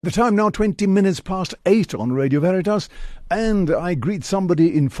The time now 20 minutes past 8 on Radio Veritas, and I greet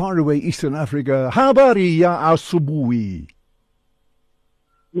somebody in faraway Eastern Africa. Habari ya asubuhi.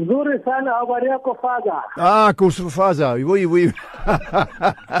 Nzuri sana, habari yako father? Kusufaza. Oui.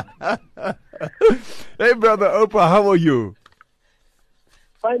 Hey brother Oupa, how are you?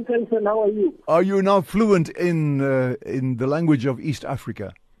 Fine, thanks, and how are you? Are you now fluent in the language of East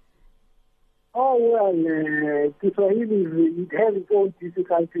Africa? Oh, well, Kiswahili, it has its own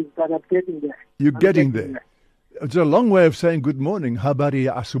difficulties, but I'm getting there. You're getting there. It's a long way of saying good morning. Habari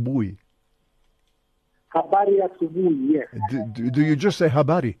ya asubuhi. Habari ya asubuhi, yes. Do you just say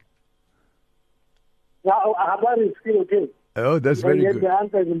habari? Now, habari is still okay. Oh, that's very good. The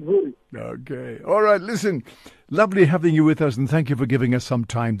answer is nzuri. Okay. All right, listen. Lovely having you with us, and thank you for giving us some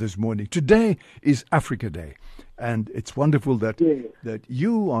time this morning. Today is Africa Day, and it's wonderful that that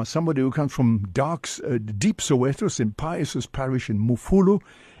you are somebody who comes from deep Soweto, St. Pius's Parish in Mufulu,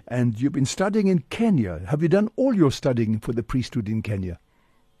 and you've been studying in Kenya. Have you done all your studying for the priesthood in Kenya?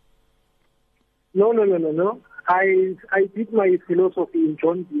 No. I did my philosophy in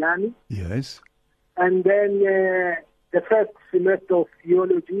John Vianney. Yes. And then the first semester of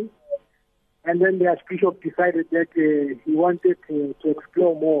theology. And then the Archbishop decided that he wanted to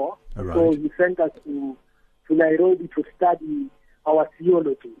explore more. Right. So he sent us to Nairobi to study our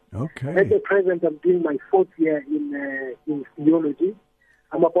theology. Okay. At the present, I'm doing my fourth year in theology.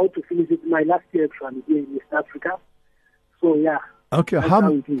 I'm about to finish it, my last year actually here in East Africa. So, yeah. Okay.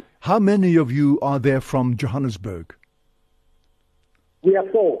 How many of you are there from Johannesburg? We are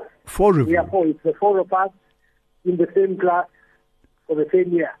four. Four of you? We are four. It's the four of us in the same class for the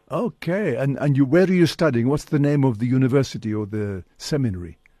same year. Okay. And where are you studying? What's the name of the university or the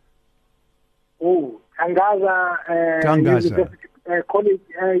seminary? Oh, Tangaza.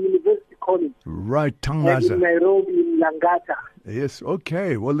 University College. Right, Tangaza. In Nairobi, in Langata. Yes,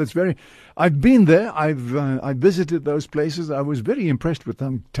 okay. Well, that's I've been there. I visited those places. I was very impressed with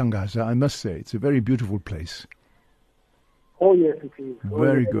Tangaza, I must say. It's a very beautiful place. Oh, yes, it is.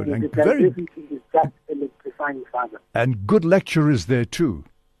 Very good. And And the diversity is just electrifying, Father. And good lecturers there too.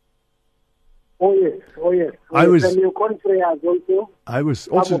 Oh, yes. And your confreres also.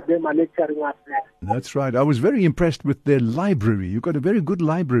 Some of them are lecturing us there. That's right. I was very impressed with their library. You've got a very good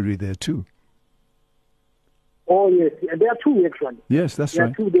library there too. Oh, yes. There are two, actually. Yes, that's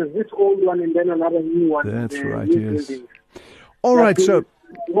right. There are two. There's this old one and then another new one. That's right, yes. Buildings. All right, so...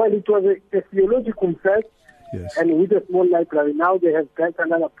 Well, it was a theological first. Yes. And with a small library. Now they have built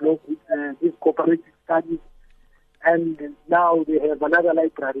another block with this cooperative studies. And now they have another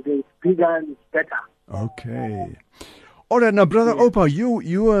library. It's bigger and it's better. Okay. All right, now, Brother Oupa, you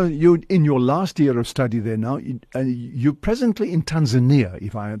in your last year of study there now. You're presently in Tanzania,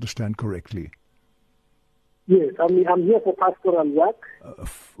 if I understand correctly. Yes, I'm here for pastoral work.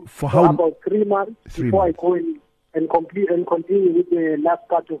 For how? About 3 months before I go and complete and continue with the last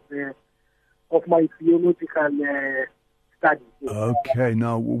part of my theological studies. Okay,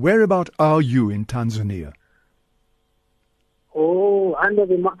 now whereabout are you in Tanzania? Oh, under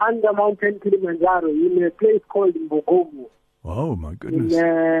Mountain Kilimanjaro, in a place called Mbogomo. Oh my goodness!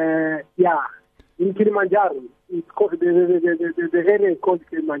 In Kilimanjaro, it's called the area is called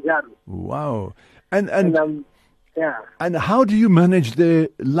Kilimanjaro. Wow, and how do you manage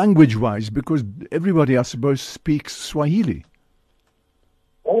the language-wise? Because everybody, I suppose, speaks Swahili.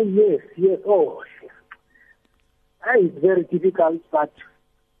 Oh, yes. Oh, it's very difficult, but,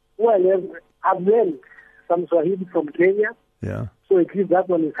 well, I've learned some Swahili from Kenya. Yeah. So at least that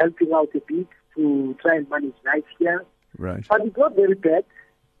one is helping out a bit to try and manage life here. Right. But it's not very bad.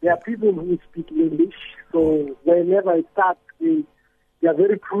 There are people who speak English, so whenever I start, they are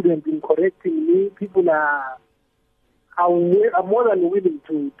very prudent in correcting me. People are more than willing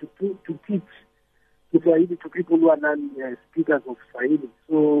to teach Swahili to people who are non-speakers of Swahili.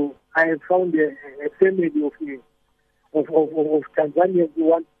 So I have found a family of Tanzanians who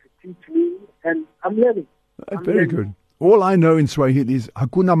want to teach me, and I'm learning. Very good. All I know in Swahili is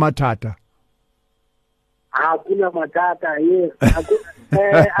Hakuna Matata. Hakuna Matata, yes.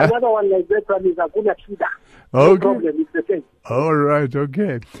 Another one like that one is Hakuna Shida. Okay. No problem, it's the same. All right,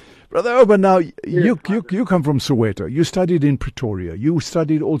 okay. Brother Oupa, now, you come from Soweto. You studied in Pretoria. You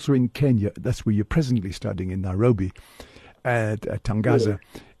studied also in Kenya. That's where you're presently studying, in Nairobi, at Tangaza.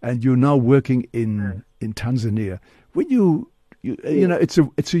 Yes. And you're now working in Tanzania. When you know,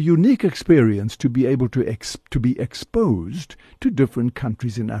 it's a unique experience to be able to be exposed to different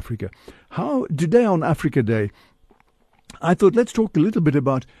countries in Africa. How today on Africa Day, I thought let's talk a little bit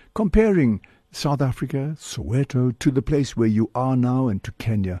about comparing South Africa, Soweto, to the place where you are now and to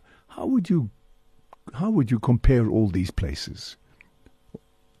Kenya. How would you compare all these places?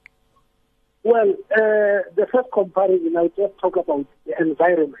 Well, the first comparison, I'll just talk about the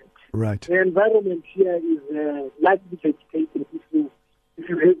environment. Right. The environment here is lightly vegetated. If you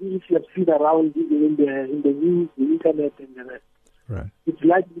have seen around in the news, the internet, and the rest. Right. It's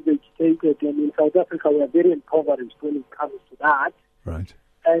lightly vegetated, and in South Africa we are very impoverished when it comes to that. Right.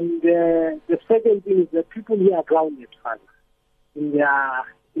 And the second thing is that people here are grounded, Father, in their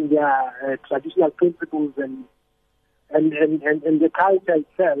traditional principles and the culture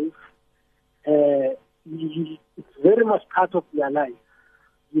itself. It's very much part of their life.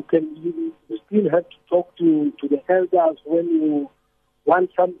 You still have to talk to the elders when you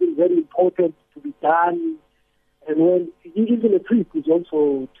want something very important to be done, and when even a priest is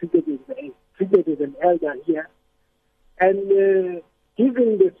also treated as an elder here. And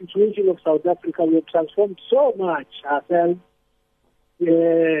given the situation of South Africa, we have transformed so much ourselves,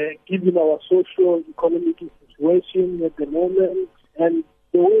 given our social economic situation at the moment, and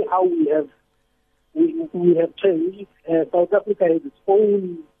the way how we have changed. South Africa has its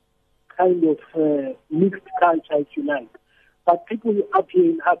own kind of mixed culture, if you like. But people up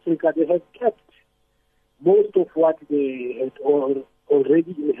here in Africa, they have kept most of what they had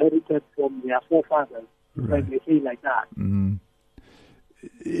already inherited from their forefathers, like they say like that. Mm.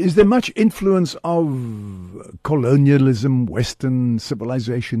 Is there much influence of colonialism, Western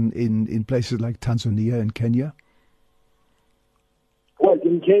civilization in places like Tanzania and Kenya? Well,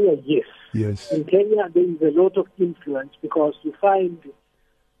 in Kenya, yes. Yes. In Kenya, there is a lot of influence because you find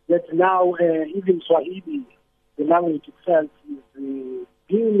that now even Swahili, the language itself, is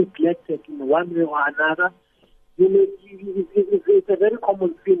being neglected in one way or another. It's a very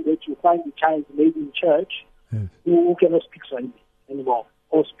common thing that you find a child maybe in church who cannot speak Swahili anymore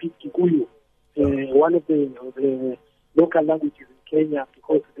or speak Kikuyu, one of the local languages in Kenya,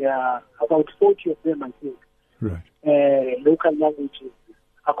 because there are about 40 of them, I think, local languages,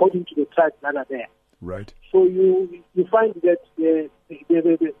 according to the tribes that are there. Right. So you find that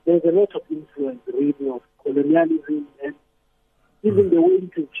there's a lot of influence, really, of colonialism, and even the way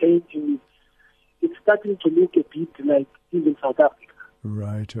it is changing, it's starting to look a bit like even South Africa.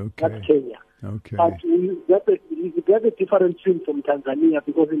 Right, okay. That's Kenya. Okay. But that's a different thing from Tanzania,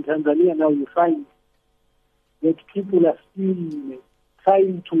 because in Tanzania now you find that people are still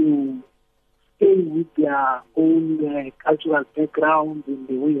trying to stay with their own cultural background and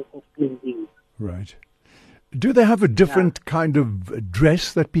the way of doing things. Right. Do they have a different kind of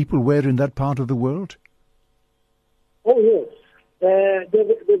dress that people wear in that part of the world? Oh, yes.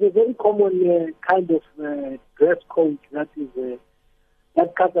 There's a very common kind of dress code that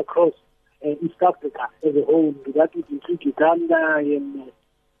cuts across East Africa as a whole. That would include Uganda and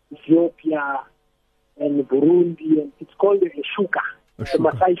Ethiopia and Burundi, and it's called a shuka, a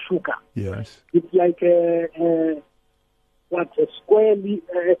Maasai shuka. Yes. It's like a square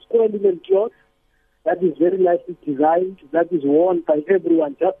linen cloth that is very nicely designed, that is worn by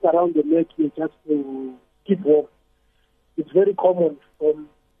everyone just around the neck here, just to keep warm. It's very common from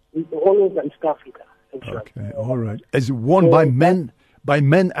all over East Africa. Okay, all right. Is it worn by men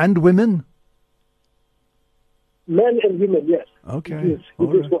and women? Men and women, yes. Okay. It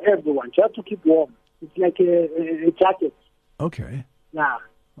is for everyone, just to keep warm. It's like a jacket. Okay. Yeah.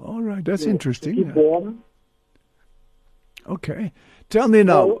 All right, that's interesting. To keep warm. Okay. Tell me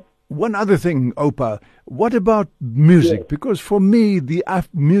now, one other thing, Oupa. What about music? Yes. Because for me, the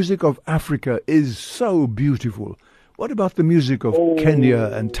music of Africa is so beautiful. What about the music of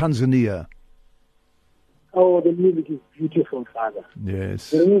Kenya and Tanzania? Oh, the music is beautiful, Father.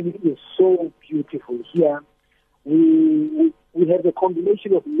 Yes. The music is so beautiful here. We have a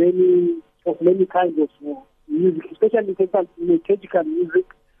combination of many kinds of music, especially liturgical music.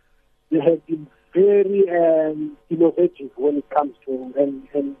 They have been very innovative when it comes to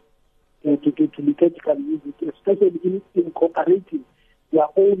liturgical music, especially in incorporating their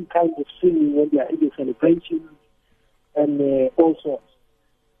own kind of singing when they are having celebrations and all sorts.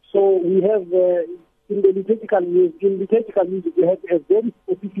 So we have in liturgical music, we have a very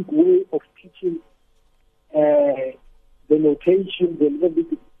specific way of teaching the notation, the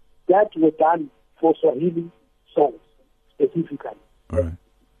melody that were done for Swahili songs specifically. All right.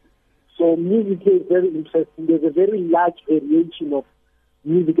 So music is very interesting. There's a very large variation of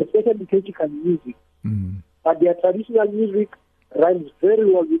music, especially liturgical music. Mm. But their traditional music rhymes very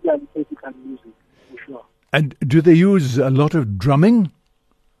well with their liturgical music, for sure. And do they use a lot of drumming?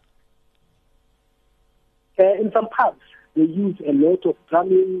 In some parts, they use a lot of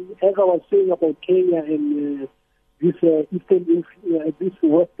drumming. As I was saying about Kenya and this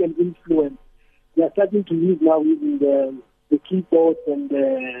Western influence, they are starting to use now even the keyboards and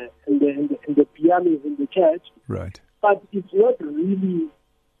the pianos in the church. Right. But it's not really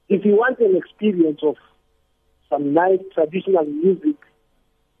if you want an experience of some nice traditional music,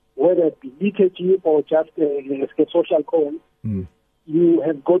 whether it be liturgy or just a social call, you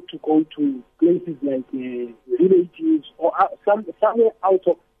have got to go to places like villages or somewhere out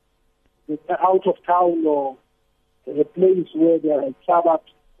of town, or a place where there are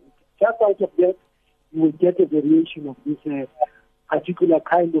suburbs. Just out of that, you will get a variation of this particular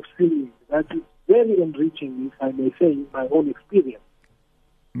kind of singing that is very enriching, if I may say, in my own experience.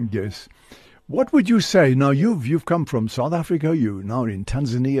 Yes. What would you say, now you've come from South Africa, you're now in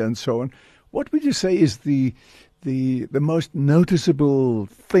Tanzania and so on, what would you say is the most noticeable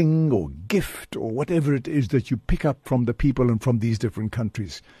thing or gift or whatever it is that you pick up from the people and from these different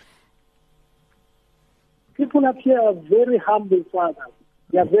countries? People up here are very humble, Father.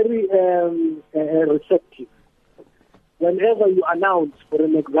 They are very receptive. Whenever you announce, for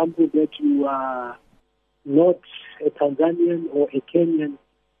an example, that you are not a Tanzanian or a Kenyan,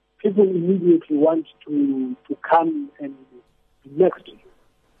 people immediately want to come and be next to you.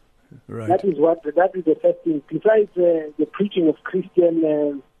 Right. That is the first thing. Besides the preaching of Christian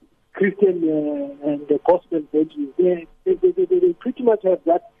and the gospel values, they pretty much have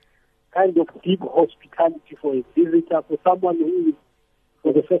that kind of deep hospitality for a visitor, for someone who is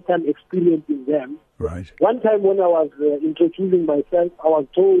for the first time experiencing them. Right. One time when I was introducing myself, I was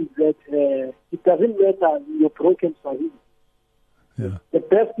told that it doesn't matter your broken Swahili. Yeah. The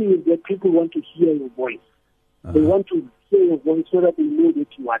best thing is that people want to hear your voice. They want to hear your voice so that they know that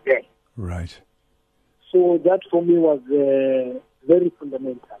you are there. Right. So that for me was very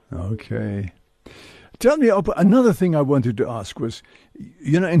fundamental. Okay. Tell me, Oupa, another thing I wanted to ask was,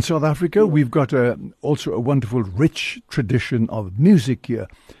 in South Africa, we've got also a wonderful, rich tradition of music here.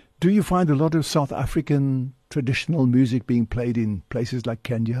 Do you find a lot of South African traditional music being played in places like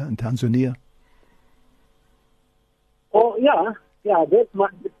Kenya and Tanzania? Oh, yeah, that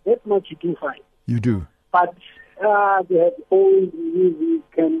much you do find. You do? But they have old music,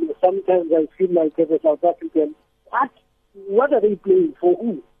 and sometimes I feel like as a South African, what are they playing for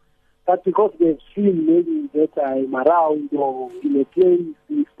who? But because they've seen maybe that I'm around or in a place,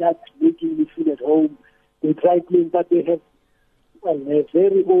 they start making me feel at home. They try playing, but they have a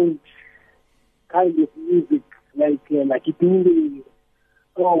very old kind of music, like Itumbwe.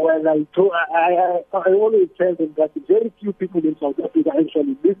 Oh, well, I always tell them that very few people in South Africa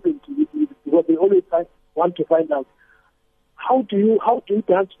actually listen to this music because they always want to find out how do you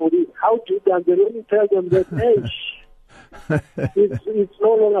dance for this? How do you dance? They only tell them that, hey, it's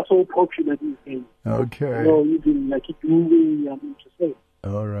no longer so popular these days. Okay. Even like Itumbwe, I mean to say.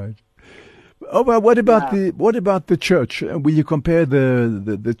 All right. Oh, well, what about the church? Will you compare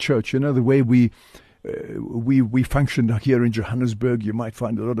the church? The way we function here in Johannesburg. You might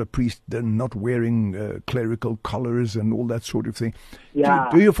find a lot of priests not wearing clerical collars and all that sort of thing. Yeah.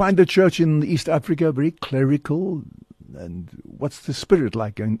 Do you find the church in East Africa very clerical? And what's the spirit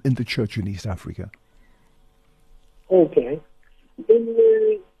like in the church in East Africa? Okay.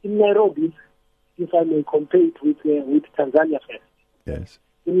 In Nairobi, if I may compare it with Tanzania first. Yes.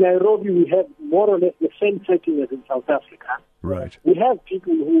 In Nairobi, we have more or less the same setting as in South Africa. Right. We have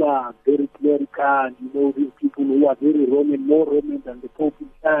people who are very clerical, these people who are very Roman, more Roman than the Pope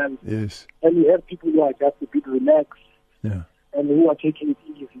himself. Yes. And we have people who are just a bit relaxed, and who are taking it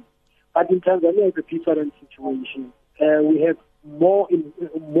easy. But in Tanzania, it's a different situation. We have more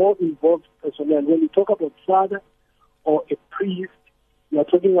involved personnel. When we talk about father or a priest, we are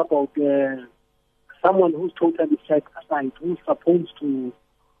talking about someone who's totally set aside, who's supposed to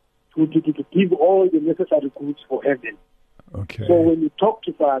give all the necessary goods for heaven. Okay. So when you talk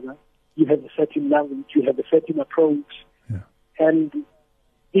to Father, you have a certain language, you have a certain approach, and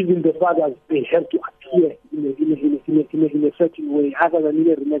even the fathers, they have to appear in a certain way, other than in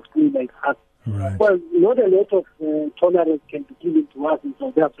a relaxed way like us. Right. Well, not a lot of tolerance can be given to us in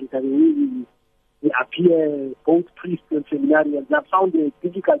South Africa. We appear, both priests and seminarians. I've found the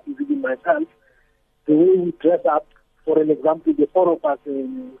difficulties within myself. The way we dress up, for an example, the four of us,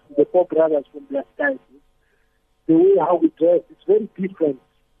 the four brothers from their diocese, the way how we dress is very different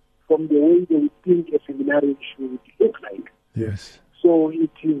from the way they would think a seminarian should look like. Yes. So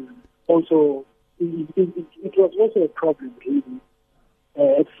it is also, it was also a problem really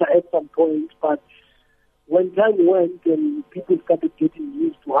at some point, but when time went and people started getting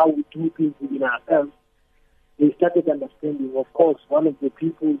used to how we do things within ourselves, they started understanding. Of course, one of the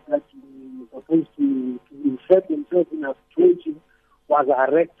people that were supposed to insert themselves in our situation was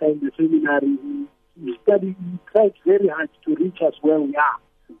a rector in the seminary. He tried very hard to reach us where we are,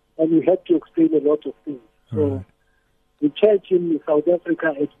 and we had to explain a lot of things. So the church in South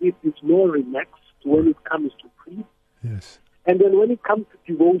Africa, at least, is more relaxed when it comes to priests. Yes. And then when it comes to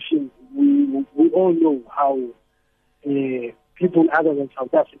devotion, we all know how people other than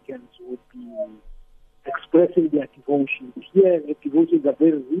South Africans would be expressing their devotions. Here, the devotions are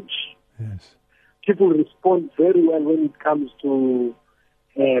very rich. Yes. People respond very well when it comes to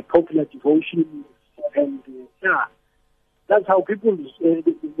popular devotions. And that's how people,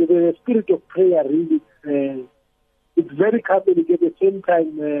 the spirit of prayer really, it's very Catholic. At the same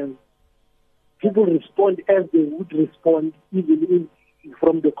time, people respond as they would respond even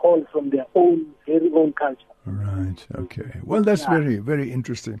from the call from their very own culture. Right, okay. Well, that's very, very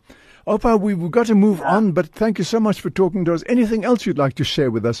interesting. Oupa, we've got to move on, but thank you so much for talking to us. Anything else you'd like to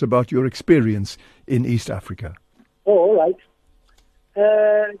share with us about your experience in East Africa? Oh, all right.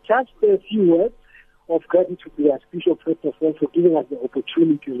 Just a few words of gratitude to the Archbishop, first of all, for giving us the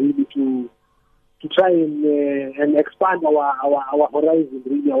opportunity really to try and expand our horizon,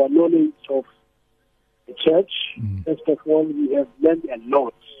 really, our knowledge of the church. First of all, we have learned a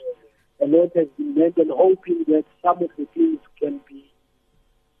lot. A lot has been learned, and hoping that some of the things can be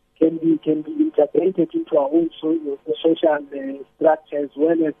integrated into our own social structure as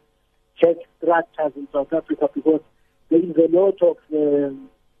well as church structures in South Africa, because there is a lot of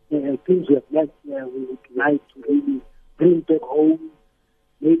things we have learned we would like to really bring back home,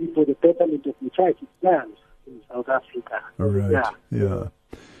 maybe for the betterment of the church itself in South Africa. All right. Yeah.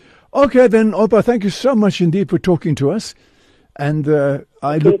 Okay, then, Oupa, thank you so much indeed for talking to us. And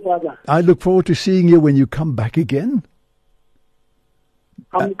I look forward to seeing you when you come back again.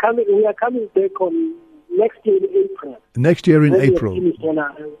 We are coming back on next year in April. Next year in April.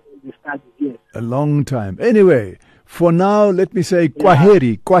 Yes. A long time. Anyway, for now, let me say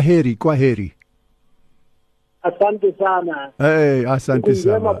kwaheri. Asante sana. Hey, asante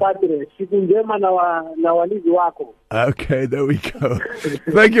sana. Okay, there we go.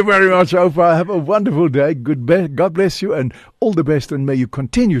 Thank you very much, Oupa. Have a wonderful day. God bless you, and all the best, and may you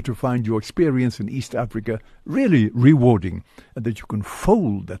continue to find your experience in East Africa really rewarding, and that you can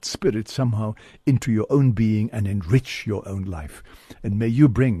fold that spirit somehow into your own being and enrich your own life. And may you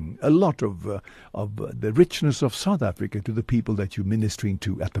bring a lot of the richness of South Africa to the people that you're ministering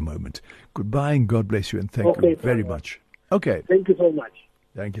to at the moment. Goodbye, and God bless you, and thank you very much. Okay. Thank you so much.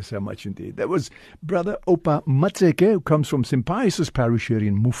 Thank you so much indeed. That was Brother Oupa Matseke, who comes from St. Pius' parish here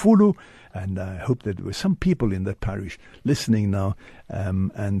in Mufulu, and I hope that there were some people in that parish listening now,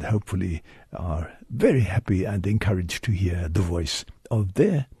 and hopefully are very happy and encouraged to hear the voice of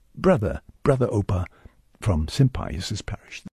their Brother Oupa from St. Pius' parish.